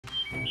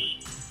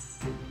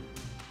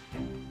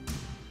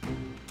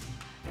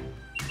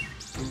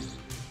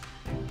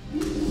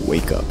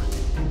Wake up.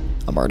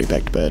 I'm already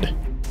back to bed.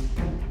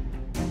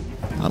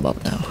 I'm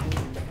up now.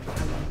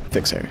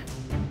 Fix hair.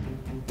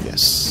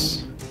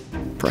 Yes.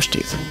 Brush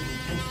teeth.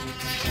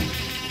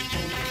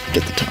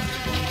 Get the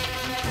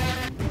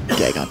tongue.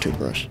 Gag on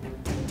toothbrush.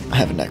 I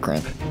have a neck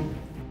cramp.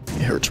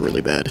 It hurts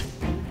really bad.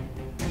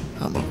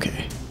 I'm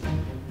okay.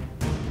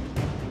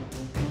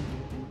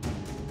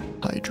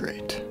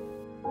 Hydrate.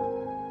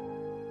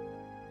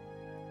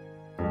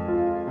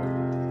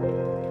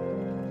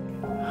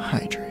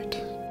 Hydrate.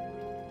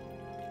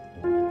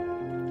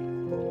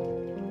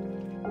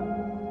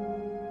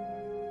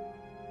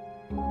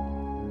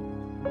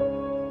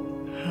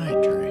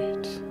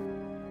 Hydrate.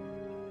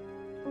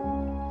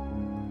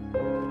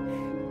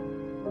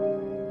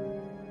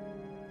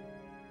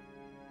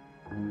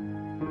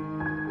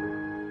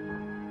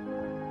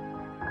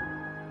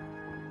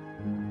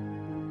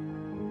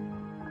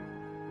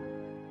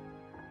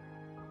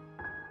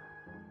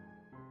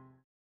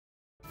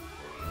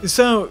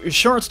 So,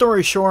 short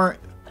story short,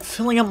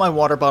 filling up my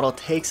water bottle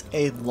takes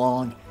a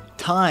long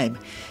time.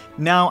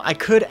 Now, I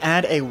could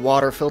add a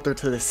water filter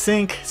to the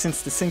sink,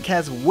 since the sink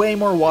has way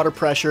more water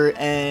pressure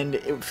and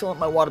it would fill up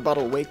my water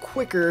bottle way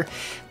quicker,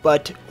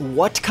 but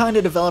what kind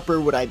of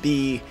developer would I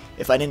be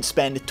if I didn't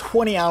spend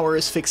 20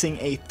 hours fixing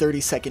a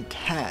 30-second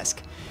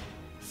task?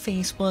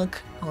 Facebook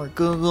or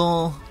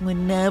Google would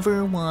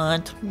never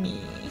want me.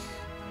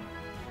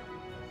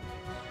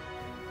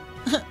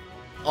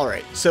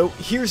 Alright, so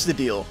here's the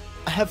deal.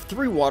 I have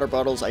 3 water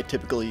bottles I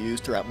typically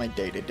use throughout my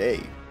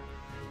day-to-day.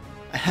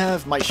 I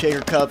have my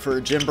shaker cup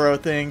for gym bro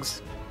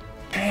things.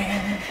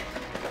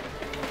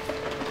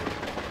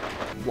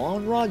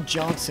 Long Rod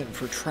Johnson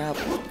for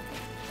travel.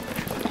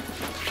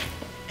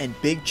 And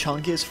Big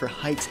Chungus for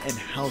hikes and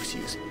house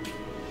use.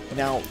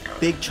 Now,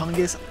 Big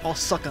Chungus, I'll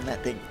suck on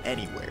that thing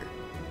anywhere.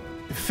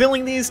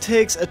 Filling these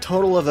takes a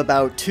total of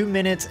about 2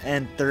 minutes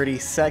and 30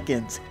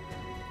 seconds.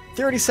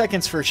 30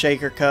 seconds for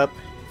shaker cup,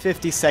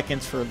 50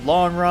 seconds for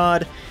Long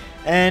Rod,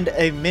 and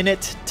a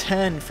minute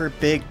 10 for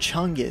Big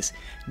Chungus.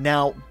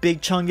 Now,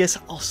 Big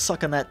Chungus, I'll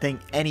suck on that thing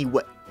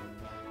anyway.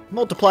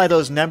 Multiply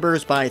those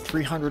numbers by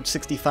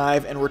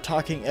 365 and we're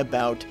talking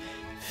about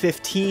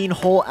 15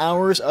 whole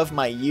hours of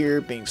my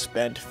year being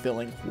spent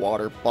filling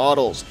water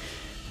bottles.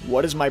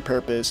 What is my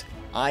purpose?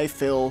 I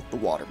fill the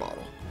water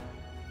bottle.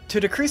 To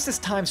decrease this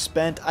time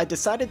spent, I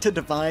decided to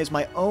devise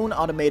my own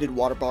automated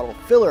water bottle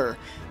filler,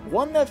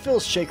 one that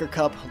fills shaker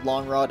cup,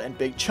 Long Rod, and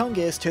Big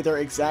Chungus to their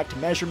exact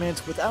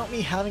measurements without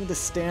me having to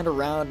stand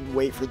around and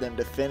wait for them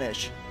to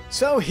finish.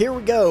 So here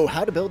we go,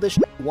 how to build this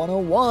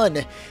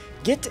 101.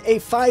 Get a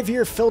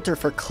 5-year filter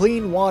for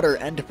clean water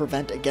and to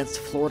prevent against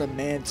Florida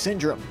Man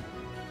syndrome.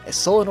 A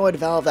solenoid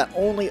valve that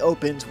only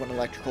opens when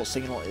electrical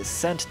signal is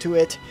sent to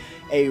it.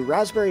 A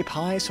Raspberry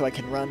Pi so I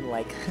can run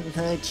like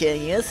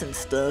JS and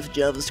stuff,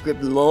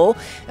 JavaScript lol,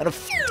 and a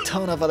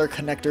ton of other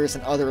connectors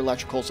and other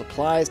electrical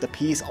supplies to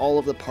piece all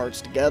of the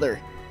parts together.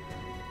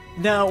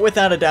 Now,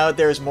 without a doubt,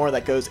 there's more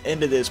that goes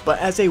into this, but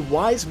as a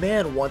wise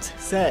man once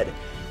said,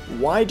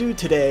 why do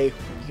today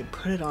when you can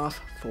put it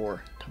off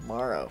for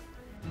tomorrow?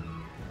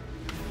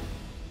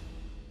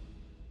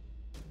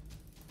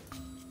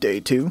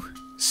 Day 2,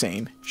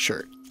 same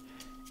shirt.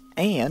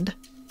 And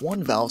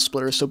 1 valve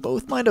splitter so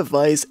both my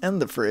device and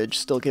the fridge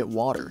still get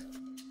water.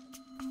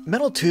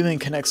 Metal tubing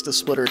connects the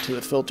splitter to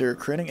the filter,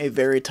 creating a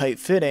very tight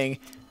fitting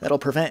that'll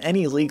prevent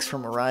any leaks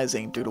from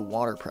arising due to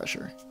water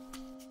pressure.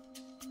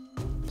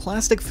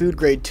 Plastic food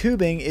grade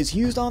tubing is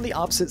used on the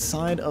opposite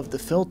side of the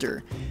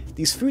filter.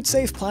 These food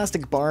safe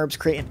plastic barbs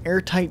create an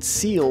airtight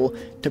seal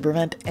to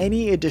prevent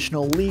any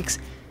additional leaks,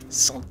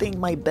 something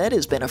my bed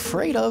has been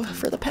afraid of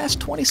for the past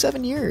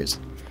 27 years.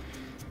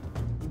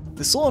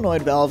 The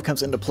solenoid valve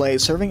comes into play,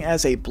 serving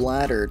as a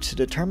bladder to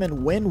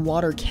determine when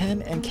water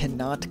can and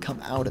cannot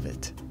come out of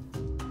it.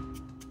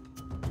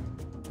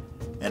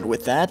 And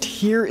with that,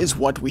 here is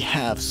what we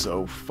have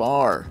so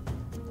far.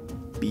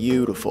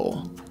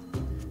 Beautiful.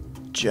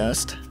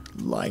 Just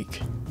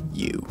like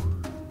you.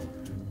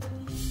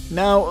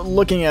 Now,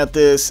 looking at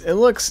this, it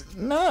looks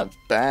not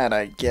bad,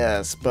 I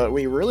guess, but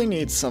we really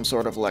need some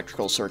sort of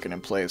electrical circuit in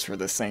place for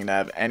this thing to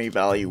have any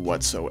value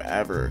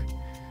whatsoever.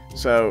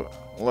 So,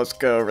 let's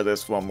go over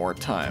this one more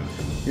time.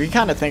 You can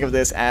kind of think of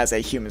this as a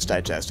human's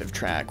digestive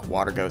tract.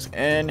 Water goes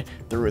in,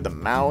 through the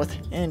mouth,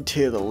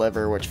 into the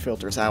liver, which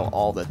filters out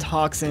all the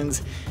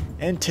toxins,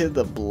 into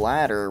the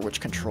bladder, which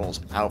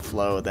controls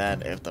outflow.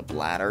 Then, if the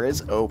bladder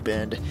is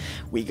opened,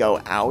 we go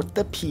out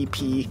the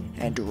pee-pee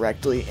and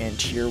directly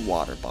into your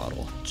water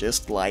bottle,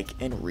 just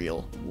like in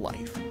real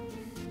life.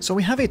 So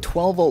we have a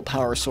 12-volt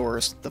power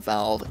source, the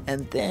valve,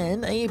 and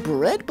then a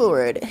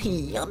breadboard.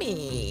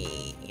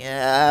 Yummy!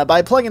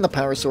 By plugging the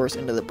power source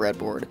into the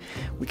breadboard,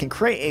 we can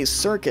create a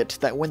circuit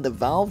that when the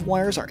valve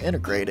wires are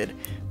integrated,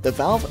 the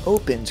valve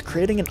opens,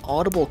 creating an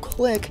audible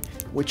click,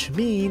 which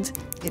means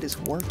it is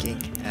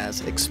working as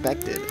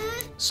expected.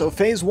 So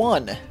phase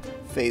 1,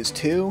 phase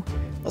 2,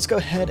 let's go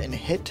ahead and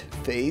hit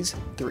phase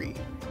 3.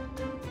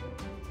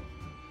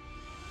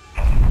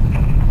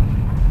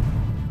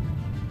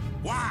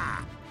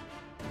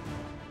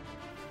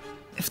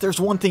 If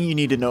there's one thing you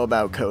need to know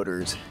about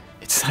coders,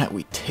 it's that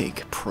we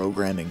take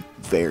programming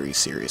very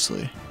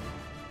seriously.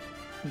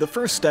 The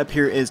first step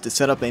here is to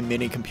set up a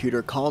mini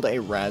computer called a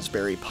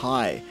Raspberry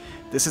Pi.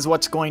 This is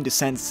what's going to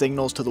send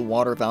signals to the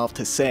water valve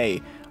to say,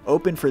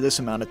 open for this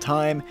amount of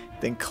time,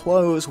 then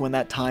close when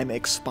that time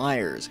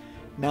expires.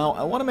 Now,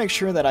 I want to make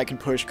sure that I can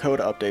push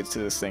code updates to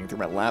this thing through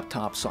my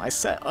laptop, so I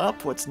set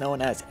up what's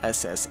known as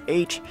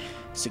SSH,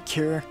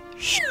 Secure.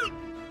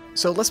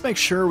 So let's make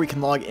sure we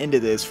can log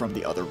into this from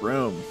the other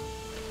room.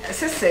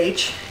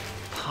 SSH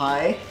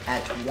Pi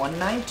at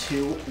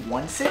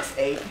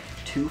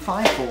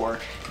 192.168.254,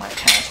 my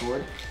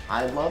password,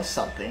 I love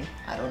something,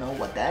 I don't know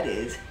what that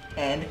is,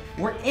 and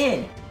we're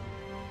in!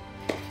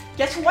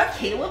 Guess what,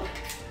 Caleb?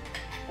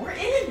 We're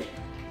in!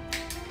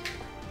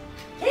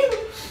 Caleb!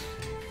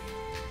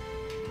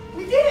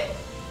 We did it!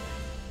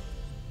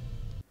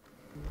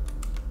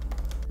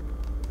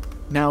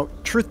 Now,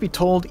 truth be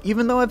told,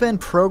 even though I've been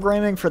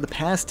programming for the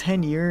past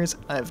 10 years,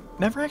 I've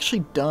never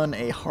actually done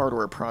a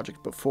hardware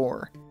project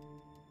before.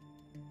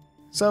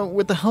 So,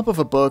 with the help of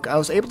a book, I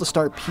was able to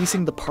start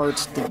piecing the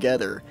parts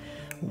together.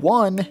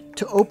 One,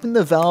 to open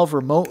the valve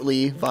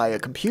remotely via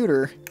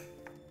computer,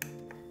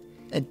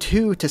 and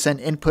two, to send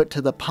input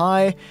to the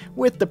Pi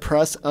with the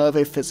press of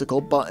a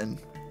physical button.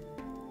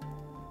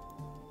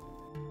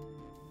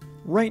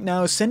 Right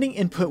now, sending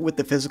input with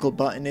the physical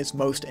button is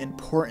most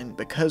important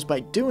because by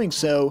doing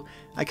so,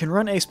 I can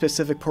run a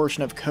specific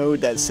portion of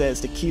code that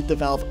says to keep the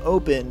valve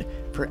open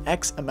for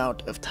X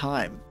amount of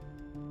time.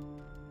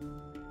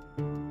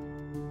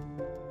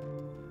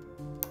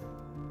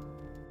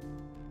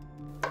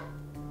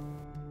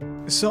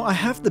 So I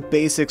have the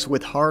basics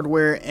with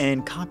hardware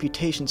and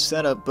computation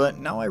setup, but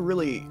now I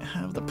really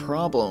have the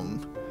problem.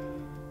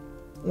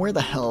 Where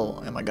the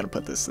hell am I gonna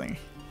put this thing?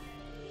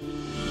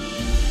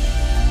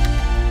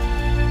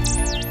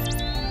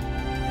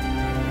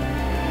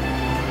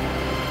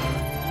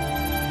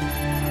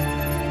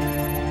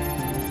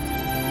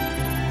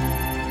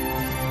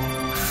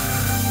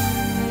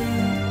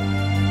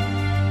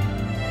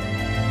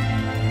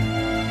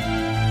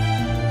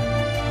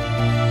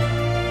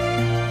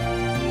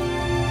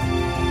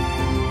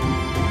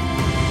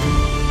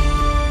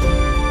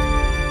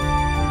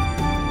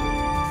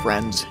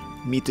 Friends,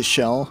 meet the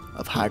shell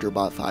of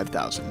Hydrobot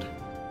 5000.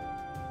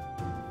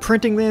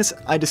 Printing this,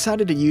 I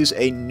decided to use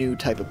a new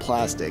type of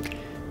plastic,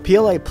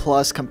 PLA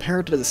Plus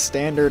compared to the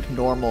standard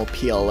normal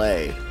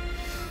PLA.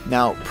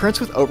 Now, prints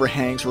with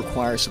overhangs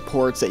require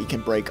supports that you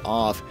can break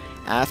off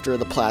after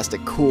the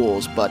plastic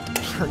cools, but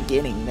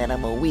forgetting that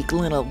I'm a weak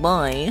little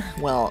boy,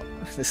 well,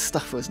 this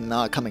stuff was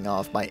not coming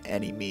off by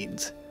any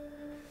means.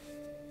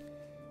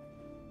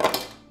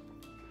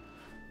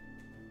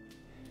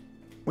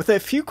 With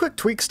a few quick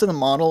tweaks to the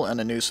model and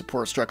a new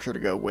support structure to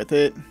go with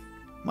it,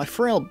 my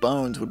frail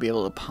bones would be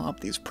able to pop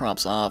these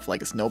props off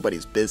like it's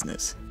nobody's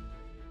business.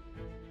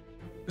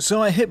 So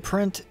I hit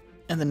print,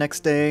 and the next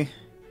day,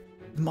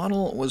 the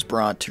model was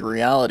brought to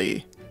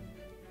reality.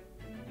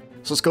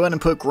 So let's go ahead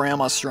and put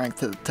Grandma's strength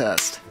to the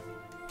test.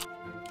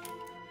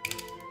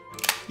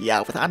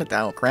 Yeah, without a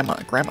doubt,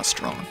 Grandma's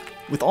strong.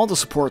 With all the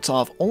supports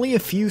off, only a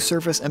few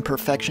surface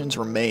imperfections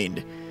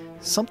remained.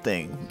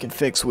 Something we can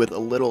fix with a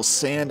little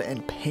sand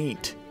and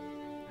paint.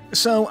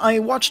 So I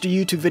watched a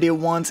YouTube video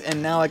once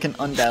and now I can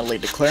undoubtedly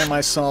declare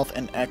myself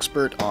an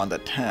expert on the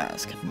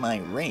task. My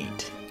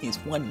rate is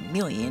 $1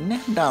 million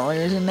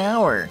an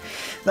hour.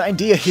 The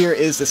idea here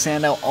is to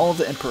sand out all of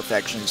the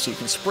imperfections so you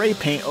can spray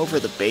paint over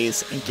the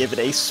base and give it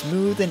a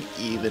smooth and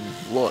even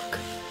look.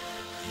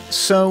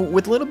 So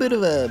with a little bit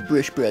of a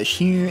brush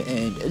here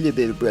and a little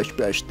bit of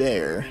brush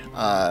there,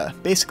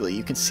 basically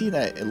you can see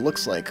that it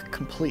looks like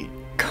complete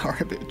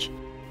garbage.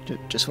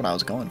 Just what I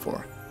was going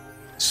for.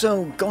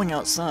 So going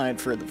outside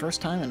for the first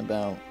time in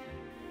about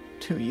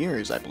 2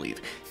 years, I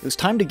believe, it was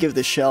time to give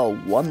the shell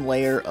one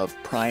layer of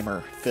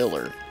primer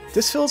filler.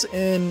 This fills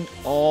in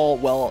all,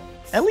 well,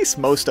 at least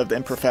most of the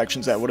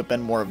imperfections that would have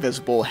been more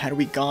visible had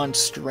we gone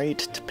straight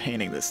to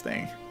painting this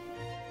thing.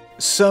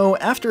 So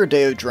after a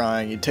day of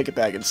drying, you take it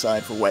back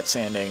inside for wet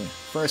sanding,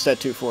 first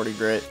at 240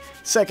 grit,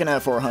 second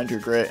at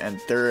 400 grit,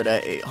 and third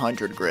at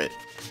 800 grit.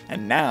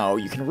 And now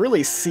you can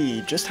really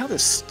see just how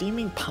this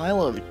steaming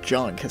pile of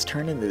junk has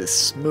turned into this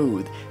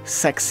smooth,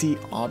 sexy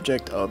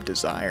object of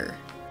desire.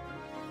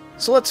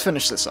 So let's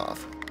finish this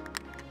off.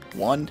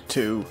 1,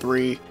 2,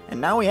 3, and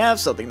now we have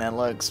something that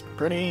looks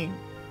pretty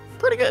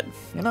good,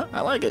 you know,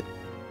 I like it.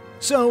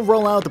 So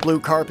roll out the blue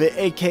carpet,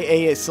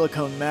 aka a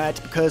silicone mat,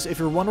 because if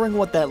you're wondering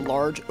what that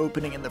large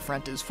opening in the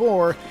front is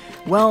for,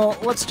 well,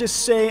 let's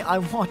just say I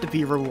want to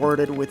be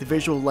rewarded with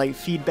visual light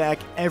feedback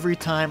every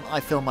time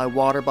I fill my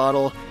water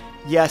bottle.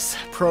 Yes,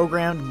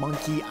 programmed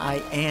monkey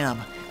I am.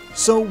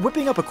 So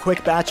whipping up a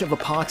quick batch of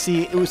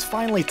epoxy, it was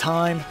finally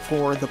time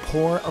for the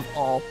pour of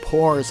all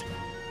pours.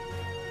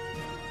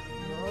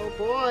 Oh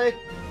boy,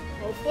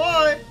 oh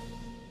boy.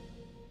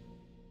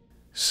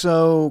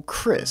 So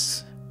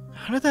Chris,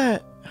 how did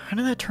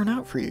that turn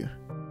out for you?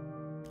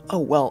 Oh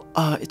well,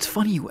 it's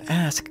funny you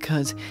ask,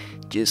 cause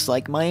just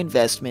like my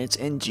investments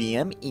in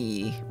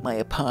GME,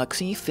 my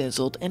epoxy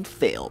fizzled and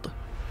failed.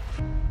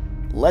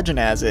 Legend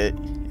has it,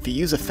 if you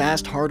use a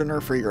fast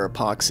hardener for your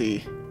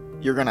epoxy,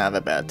 you're gonna have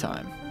a bad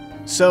time.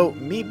 So,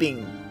 me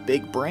being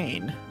big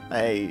brain,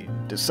 I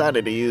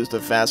decided to use the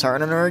fast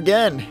hardener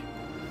again.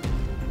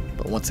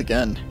 But once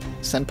again,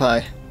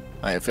 Senpai,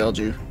 I have failed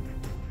you.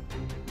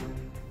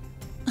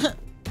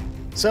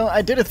 So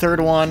I did a third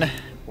one,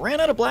 ran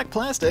out of black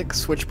plastic,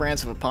 switched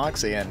brands of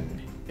epoxy,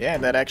 and yeah,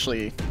 that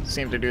actually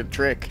seemed to do the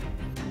trick.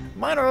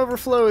 Minor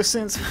overflow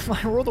since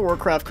my World of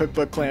Warcraft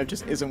cookbook clamp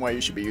just isn't what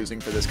you should be using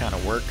for this kind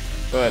of work,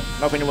 but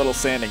nothing a little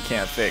sanding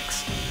can't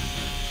fix.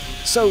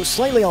 So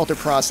slightly altered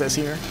process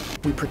here.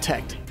 We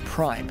protect,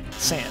 prime,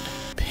 sand,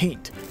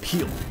 paint,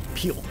 peel,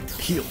 peel,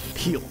 peel,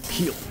 peel,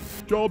 peel.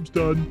 Job's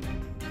done.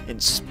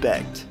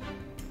 Inspect.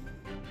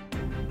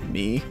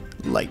 Me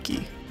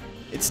likey.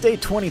 It's day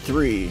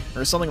 23,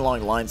 or something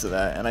along the lines of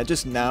that, and I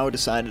just now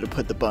decided to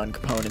put the button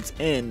components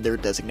in their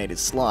designated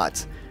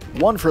slots.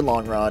 One for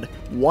long rod,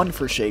 one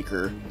for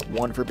shaker,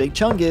 one for big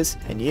chungus,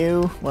 and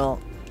you, well,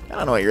 I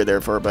don't know what you're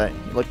there for, but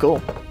you look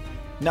cool.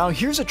 Now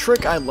here's a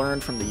trick I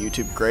learned from the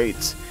YouTube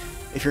greats.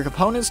 If your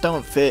components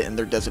don't fit in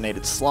their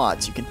designated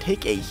slots, you can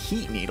take a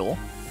heat needle,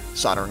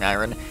 soldering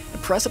iron,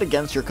 and press it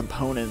against your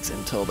components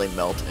until they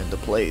melt into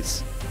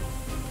place.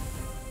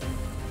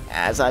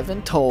 As I've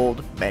been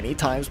told many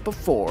times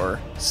before,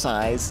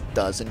 size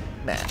doesn't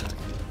matter.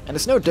 And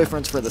it's no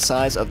difference for the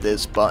size of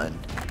this button.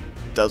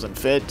 Doesn't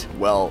fit,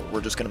 well,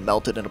 we're just gonna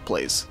melt it into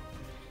place.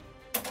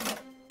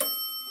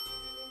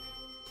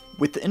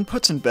 With the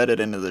inputs embedded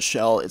into the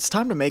shell, it's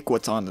time to make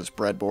what's on this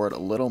breadboard a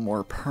little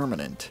more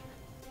permanent.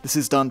 This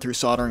is done through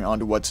soldering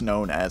onto what's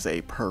known as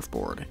a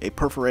perfboard, a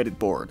perforated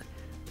board.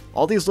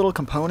 All these little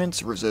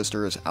components,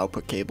 resistors,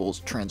 output cables,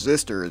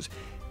 transistors,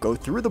 go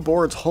through the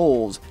board's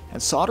holes,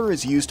 and solder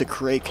is used to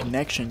create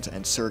connections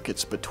and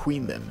circuits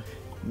between them.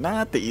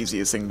 Not the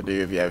easiest thing to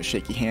do if you have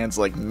shaky hands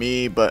like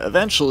me, but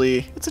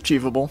eventually, it's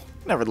achievable,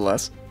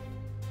 nevertheless.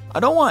 I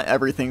don't want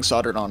everything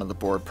soldered onto the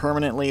board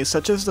permanently,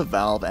 such as the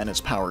valve and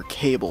its power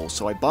cable,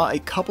 so I bought a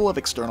couple of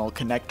external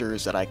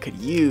connectors that I could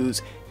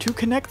use to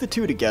connect the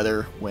two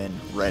together when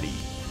ready.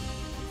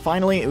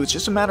 Finally, it was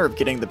just a matter of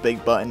getting the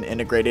big button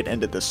integrated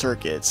into the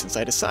circuit, since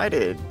I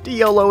decided to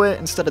YOLO it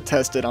instead of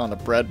test it on the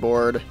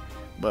breadboard.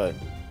 But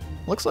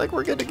looks like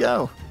we're good to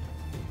go.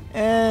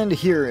 And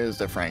here is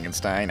the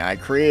Frankenstein I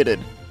created.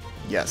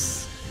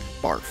 Yes,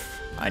 barf,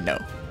 I know.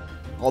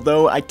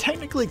 Although I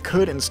technically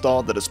could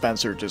install the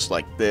dispenser just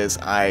like this,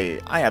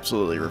 I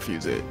absolutely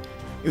refuse it.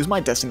 It was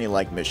my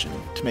Destiny-like mission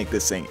to make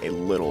this thing a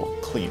little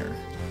cleaner.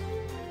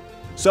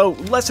 So,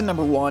 lesson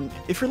number 1,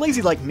 if you're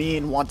lazy like me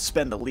and want to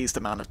spend the least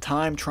amount of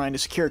time trying to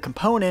secure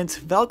components,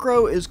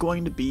 Velcro is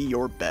going to be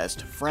your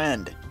best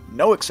friend.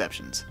 No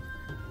exceptions.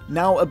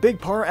 Now, a big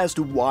part as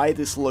to why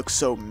this looks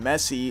so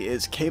messy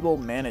is cable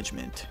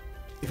management.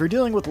 If you're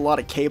dealing with a lot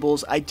of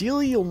cables,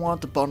 ideally you'll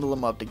want to bundle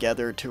them up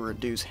together to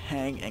reduce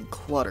hang and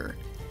clutter.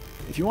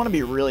 If you want to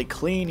be really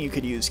clean, you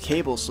could use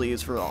cable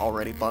sleeves for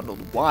already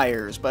bundled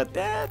wires, but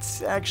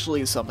that's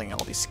actually something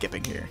I'll be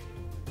skipping here.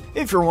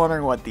 If you're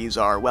wondering what these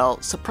are,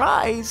 well,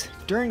 surprise!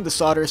 During the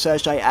solder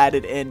sesh I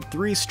added in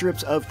 3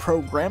 strips of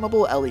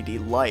programmable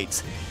LED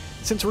lights.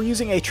 Since we're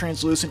using a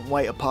translucent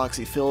white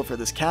epoxy fill for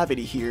this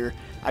cavity here,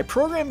 I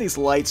programmed these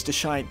lights to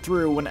shine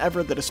through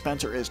whenever the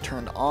dispenser is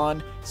turned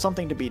on,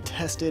 something to be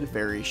tested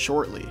very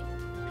shortly.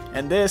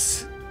 And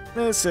this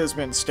has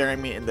been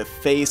staring me in the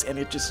face and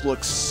it just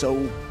looks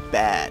so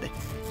bad.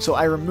 So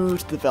I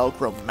removed the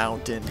Velcro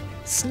mountain,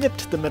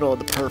 snipped the middle of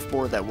the perf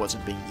board that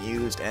wasn't being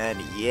used, and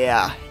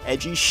yeah,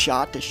 edgy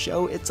shot to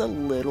show it's a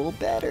little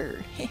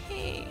better.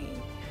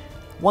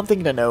 One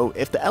thing to note,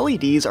 if the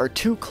LEDs are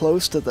too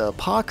close to the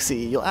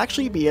epoxy, you'll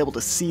actually be able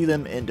to see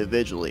them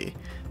individually.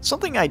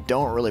 Something I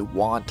don't really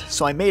want,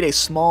 so I made a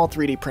small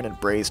 3D printed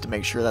brace to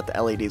make sure that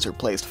the LEDs are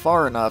placed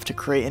far enough to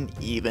create an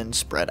even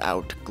spread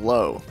out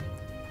glow.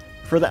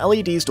 For the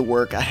LEDs to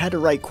work, I had to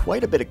write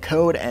quite a bit of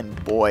code,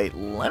 and boy,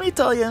 let me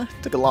tell you, it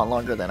took a lot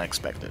longer than I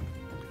expected.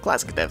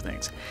 Classic dev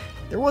things.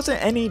 There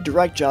wasn't any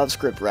direct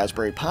JavaScript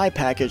Raspberry Pi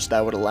package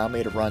that would allow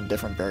me to run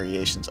different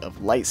variations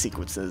of light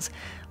sequences,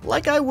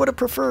 like I would have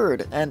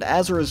preferred, and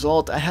as a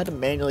result, I had to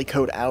manually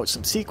code out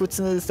some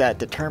sequences that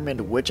determined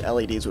which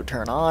LEDs would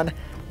turn on,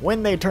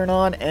 when they turn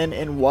on, and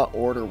in what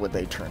order would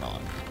they turn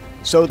on.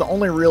 So the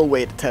only real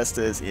way to test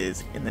this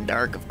is in the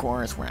dark, of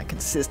course, where I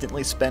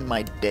consistently spend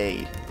my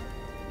day.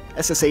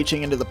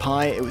 SSHing into the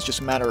Pi, it was just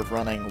a matter of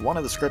running one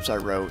of the scripts I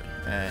wrote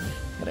and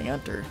hitting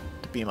enter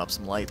to beam up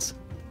some lights.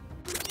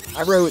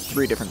 I wrote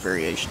 3 different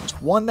variations,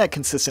 one that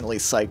consistently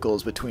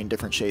cycles between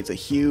different shades of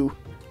hue,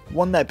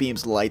 one that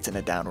beams lights in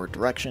a downward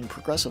direction,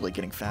 progressively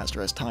getting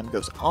faster as time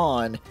goes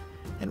on,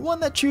 and one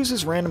that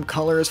chooses random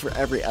colors for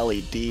every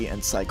LED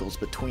and cycles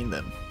between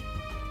them.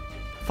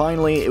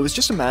 Finally, it was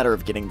just a matter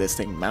of getting this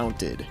thing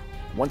mounted.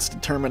 Once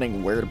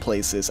determining where to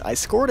place this, I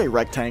scored a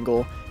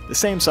rectangle, the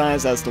same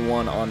size as the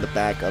one on the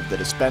back of the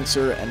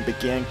dispenser, and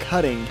began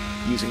cutting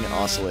using an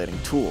oscillating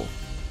tool.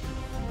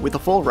 With a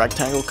full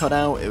rectangle cut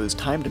out, it was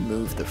time to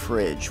move the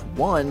fridge.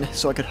 1,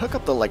 so I could hook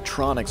up the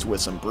electronics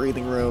with some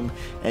breathing room,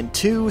 and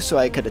 2, so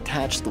I could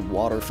attach the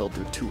water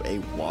filter to a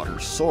water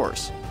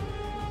source.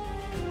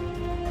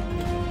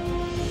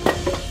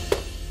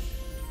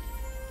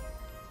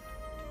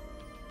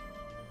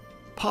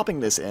 Popping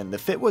this in, the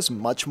fit was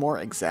much more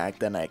exact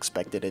than I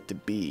expected it to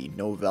be.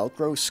 No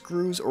Velcro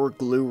screws or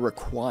glue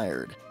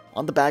required.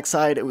 On the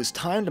backside, it was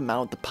time to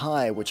mount the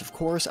pie, which of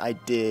course I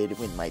did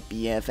with my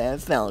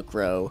BFF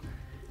Velcro.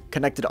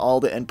 Connected all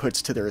the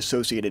inputs to their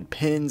associated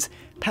pins,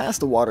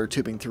 passed the water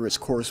tubing through its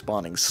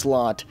corresponding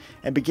slot,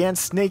 and began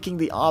snaking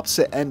the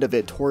opposite end of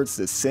it towards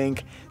the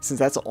sink, since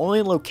that's the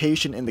only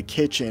location in the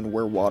kitchen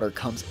where water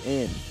comes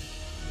in.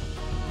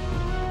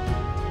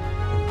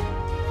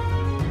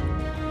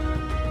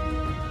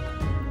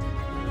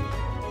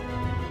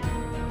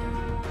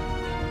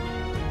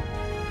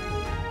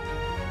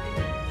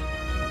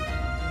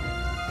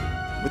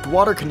 With the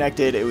water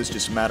connected, it was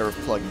just a matter of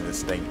plugging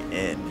this thing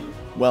in.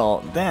 Well,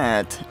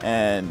 that,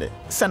 and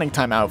setting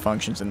timeout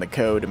functions in the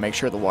code to make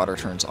sure the water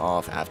turns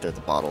off after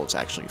the bottle is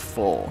actually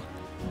full.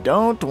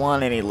 Don't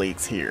want any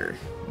leaks here.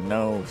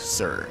 No,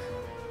 sir.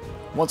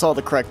 Once all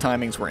the correct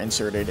timings were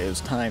inserted, it was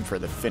time for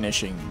the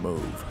finishing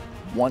move.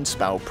 1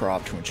 spout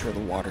prop to ensure the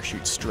water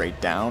shoots straight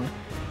down,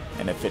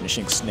 and a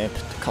finishing snip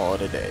to call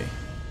it a day.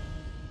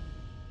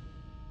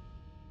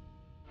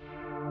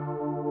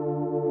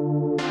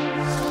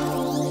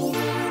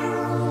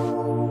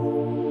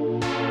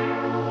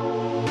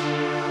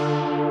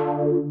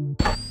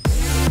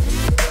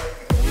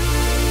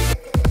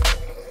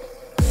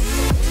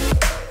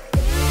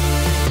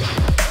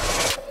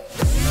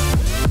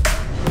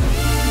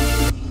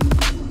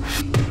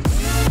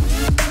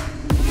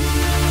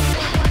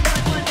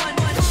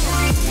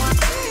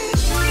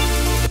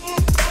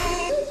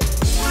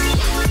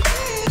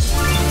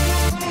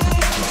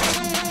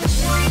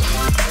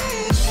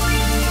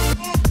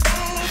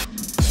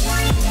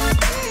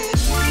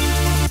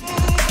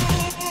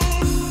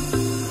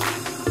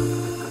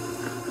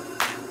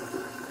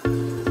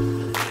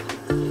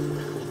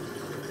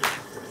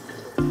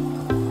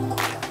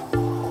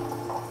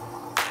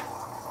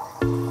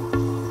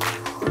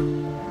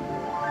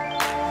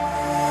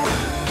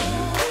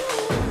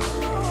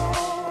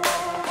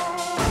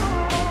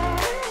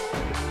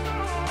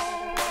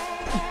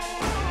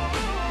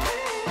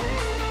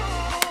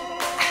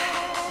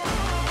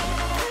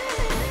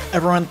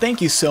 Everyone,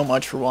 thank you so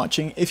much for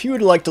watching. If you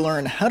would like to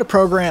learn how to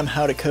program,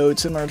 how to code,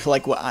 similar to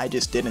like what I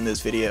just did in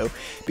this video,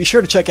 be sure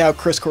to check out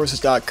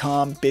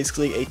chriscourses.com,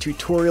 basically a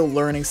tutorial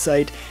learning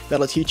site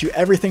that'll teach you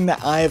everything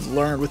that I have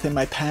learned within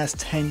my past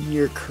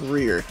 10-year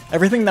career.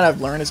 Everything that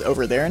I've learned is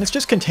over there, and it's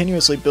just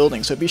continuously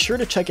building, so be sure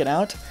to check it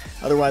out.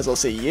 Otherwise, I'll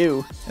see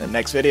you in the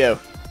next video.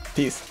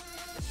 Peace.